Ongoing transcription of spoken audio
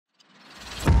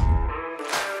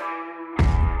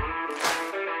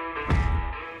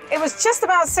was just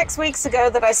about 6 weeks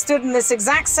ago that I stood in this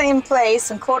exact same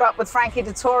place and caught up with Frankie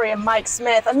Dettori and Mike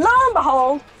Smith. And lo and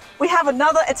behold, we have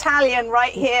another Italian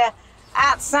right here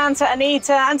at Santa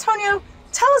Anita. Antonio,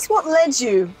 tell us what led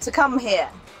you to come here.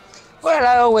 Well,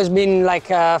 I've always been like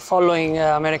following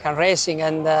American racing,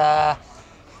 and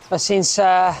but since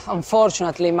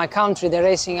unfortunately in my country the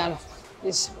racing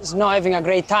is not having a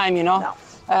great time, you know.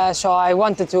 No. So I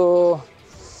wanted to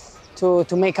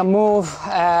make a move.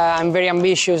 I'm very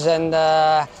ambitious, and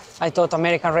I thought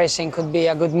American racing could be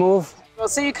a good move. Well,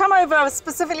 so you come over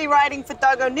specifically riding for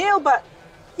Doug O'Neill, but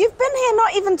you've been here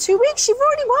not even 2 weeks. You've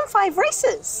already won 5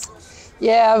 races.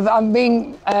 Yeah, I'm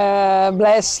being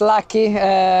blessed, lucky,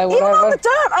 whatever. Even on the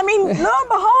dirt. I mean, lo and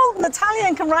behold, an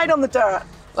Italian can ride on the dirt.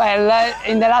 Well,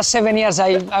 in the last 7 years,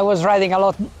 I was riding a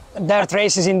lot dirt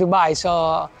races in Dubai,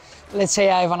 so let's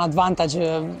say I have an advantage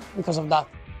because of that.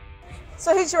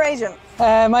 So who's your agent?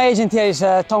 My agent here is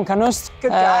Tom Canust.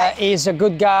 Good guy. He's a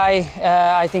good guy.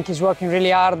 I think he's working really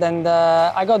hard, and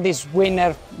I got this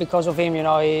winner because of him. You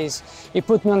know, he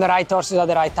put me on the right horses at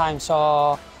the right time.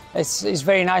 So it's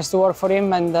very nice to work for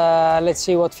him, and let's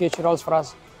see what future holds for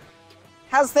us.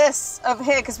 How's this over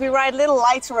here? Because we ride a little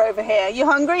lighter over here. You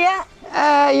hungry yet?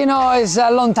 You know, it's a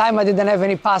long time I didn't have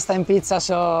any pasta and pizza,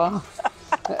 so...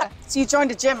 So you joined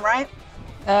a gym, right?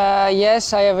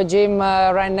 Yes, I have a gym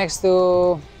right next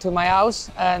to my house,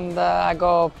 and I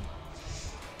go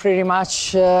pretty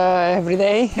much every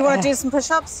day. You want to do some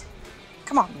push-ups?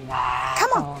 Come on. Nah,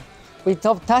 Come on. With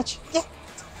top touch? Yeah.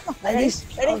 Come on. Like Ready? this?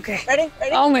 Ready? Okay. Ready?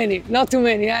 Ready? How many? Not too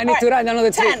many. I need to ride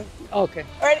another 3. 10. Okay.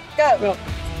 Ready? Go. Go.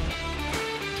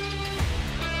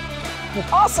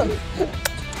 Awesome.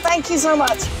 Thank you so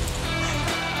much.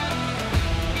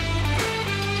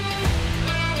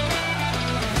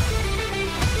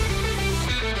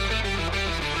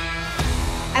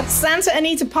 At Santa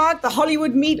Anita Park, the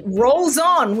Hollywood meet rolls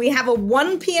on. We have a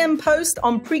 1 p.m. post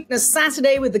on Preakness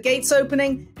Saturday with the gates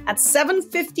opening at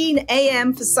 7:15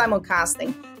 a.m. for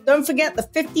simulcasting. Don't forget the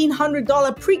 $1,500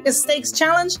 Preakness Stakes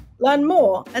Challenge. Learn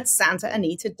more at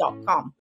santaanita.com.